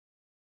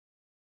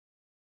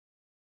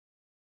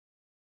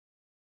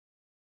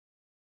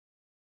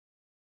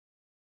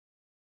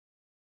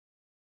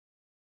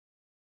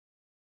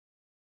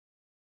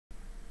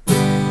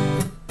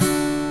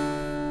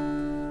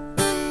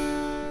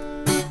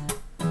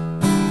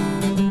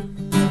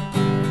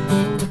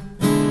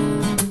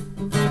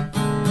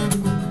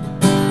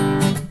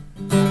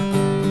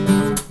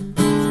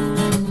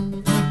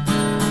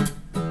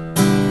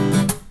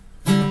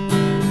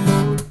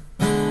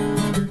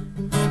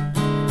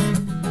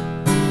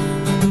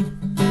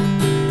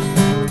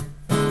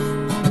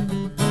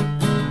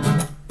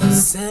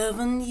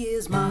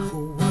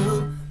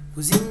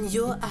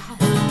your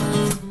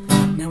eyes.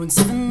 Now in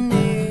 7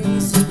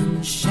 days it's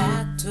been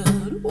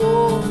shattered.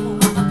 Oh,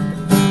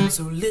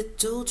 so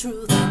little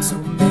truth and so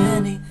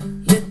many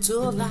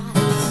little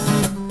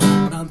lies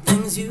about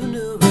things you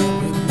knew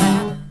really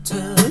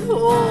mattered.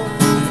 Oh,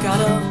 you've got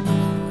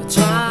a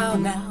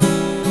child now,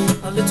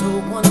 a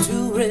little one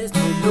to raise.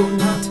 No, you're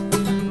not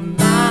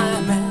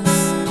my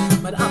mess,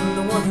 but I'm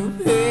the one who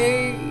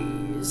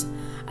pays.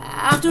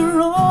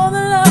 After all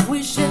the love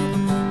we shared,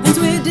 things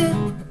we did,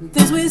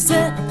 things we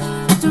said,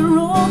 after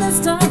all this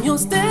time you're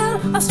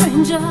still a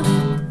stranger.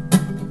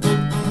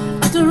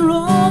 After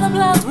all the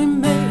plans we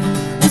made,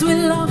 things we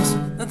lost,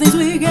 the things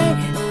we gave,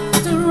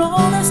 after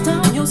all this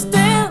time you're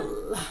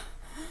still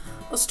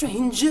a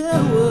stranger.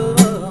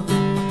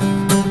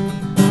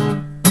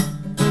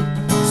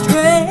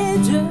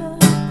 Stranger.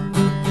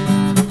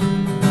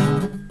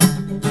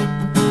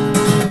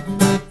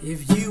 If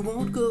you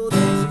won't go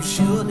there, you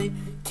surely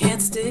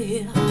can't stay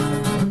here.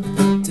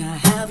 To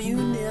have you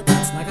near,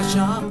 that's like a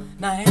sharp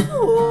knife.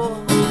 Oh,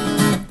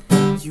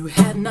 you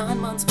had 9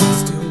 months, but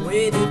still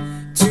waited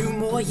 2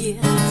 more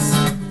years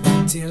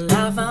till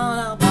I found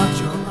out about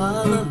your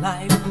other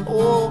life.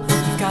 Oh,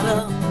 you've got a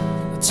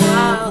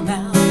child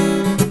now,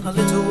 a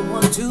little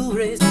one to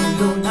raise. No,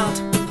 you're not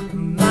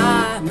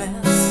my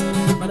mess,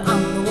 but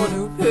I'm the one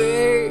who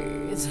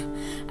pays.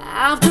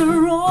 After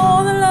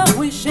all the love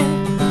we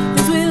shared,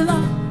 things we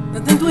loved,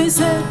 the things we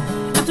said,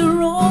 after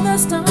all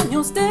this time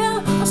you're still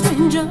a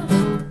stranger.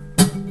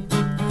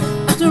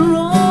 After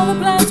all the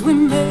plans we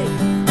made,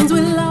 things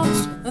we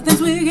lost, the things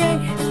we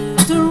gave,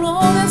 after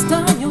all this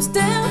time you're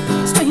still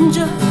a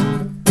stranger.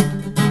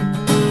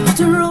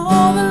 After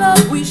all the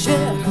love we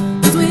shared,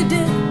 things we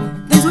did,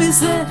 things we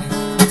said,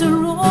 after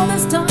all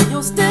this time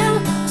you're still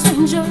a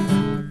stranger.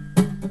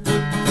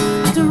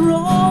 After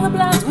all the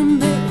plans we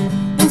made,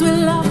 things we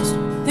lost,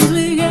 things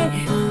we gave,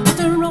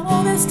 after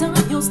all this time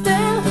you're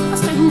still a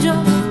stranger.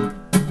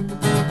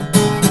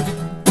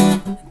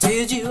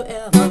 Did you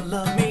ever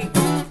love me?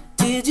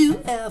 Did you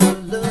ever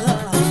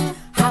love?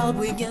 How'd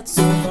we get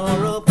so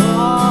far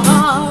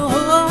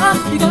apart?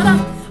 You got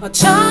a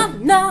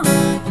child now,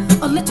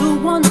 a little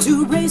one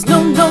to raise.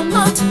 No, no,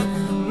 not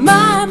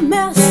my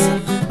mess,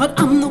 but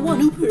I'm the one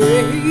who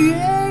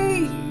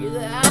pays.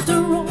 After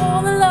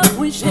all the love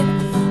we shared,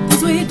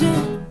 things we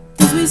did,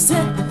 things we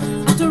said,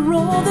 after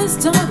all this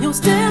time you're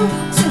still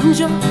a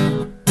stranger.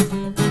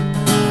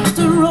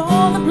 After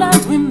all the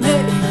plans we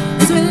made,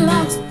 things we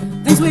lost,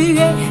 things we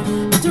gave,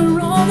 after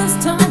all this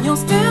time you're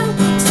still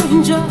a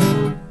stranger.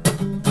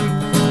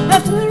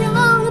 After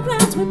all the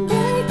plans we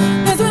made,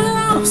 things we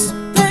lost,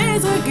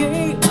 things we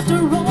gave, after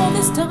all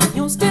this time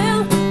you're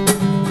still.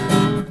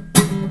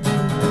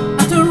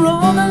 After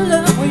all the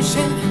love we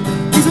shared,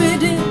 things we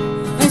did,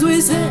 things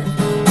we said,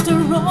 after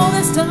all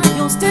this time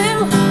you're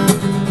still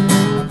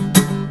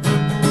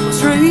a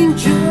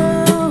stranger.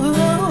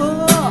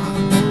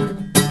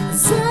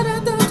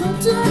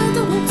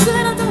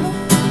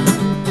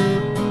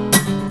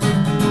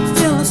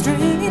 Still a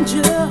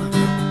stranger,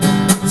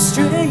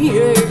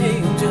 stranger.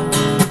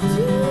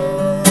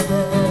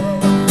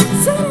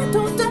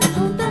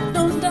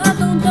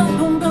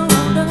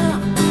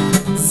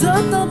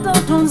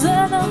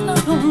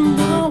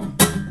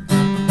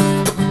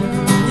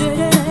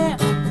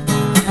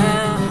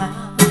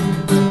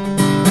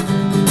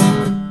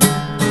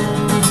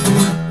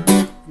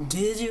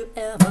 Did you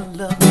ever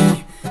love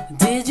me?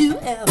 Did you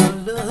ever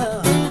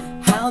love?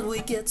 How'd we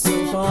get so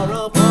far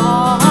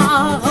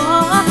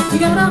apart? You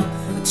got a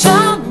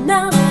child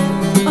now,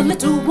 a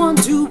little one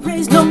to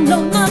raise. No,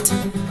 no, not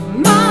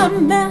my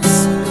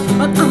mess,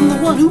 but I'm the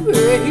one who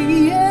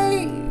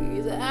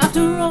pays.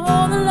 After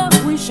all the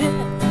love we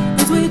shared,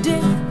 things we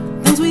did,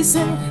 things we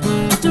said,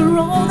 after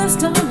all this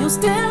time you're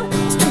still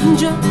a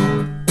stranger.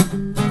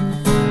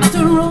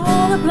 After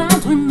all the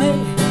plans we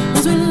made,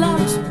 things we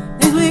lost,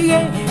 things we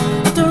gave,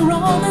 after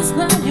all this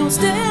time you're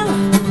still.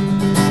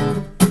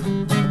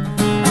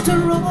 After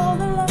all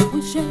the love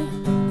we shared,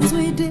 things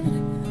we did,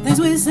 things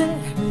we said,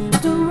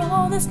 after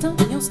all this time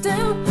you're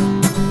still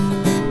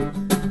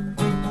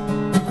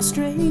a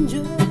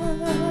stranger.